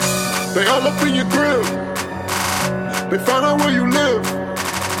They all up in your crib. They find out where you live.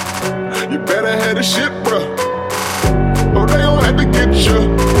 You better have the shit, bruh, or they gon' have to get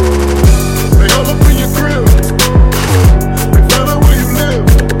you. They all up in your crib. They find out where you live.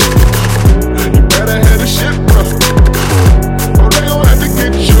 You better have the shit, bruh, or they gon' have to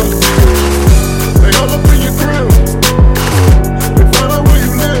get you. They all up in your crib. They find out where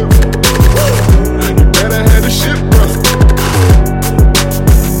you live. You better have the shit, bruh.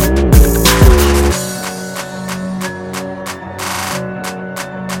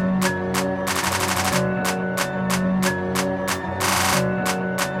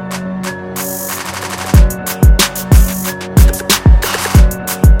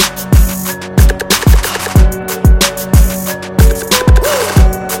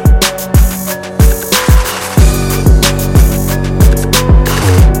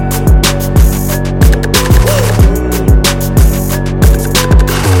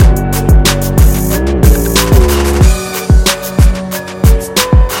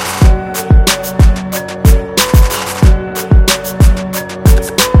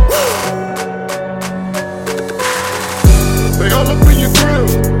 They all up in your crib.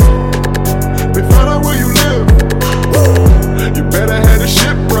 They find out where you live. You better have the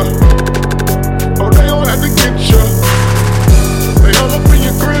shit, bruh, or they gon' have to get you. They all up in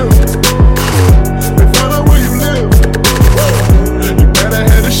your crib. They find out where you live. You better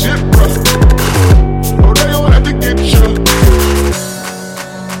have the shit, bruh, or they gon' have to get you.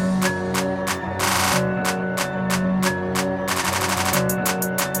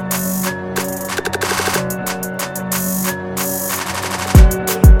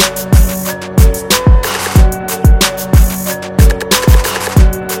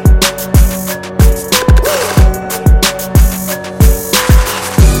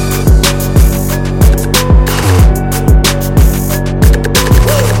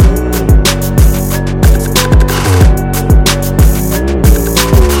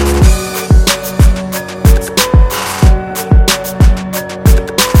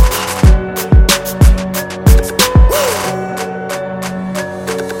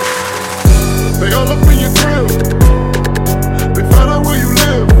 They all up in your crib. They find out where you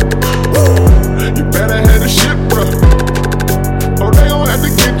live. You better have the shit, bruh, or they gon' have to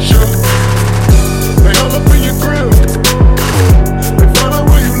get you. They all up in your crib. They find out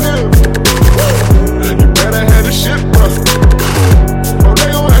where you live. You better have the shit, bruh, or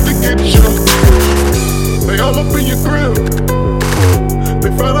they gon' have to get you. They all up in your crib.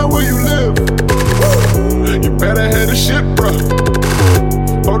 They find out where you live. You better have the shit, bruh,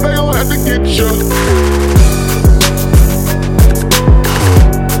 or they gon' have to get you.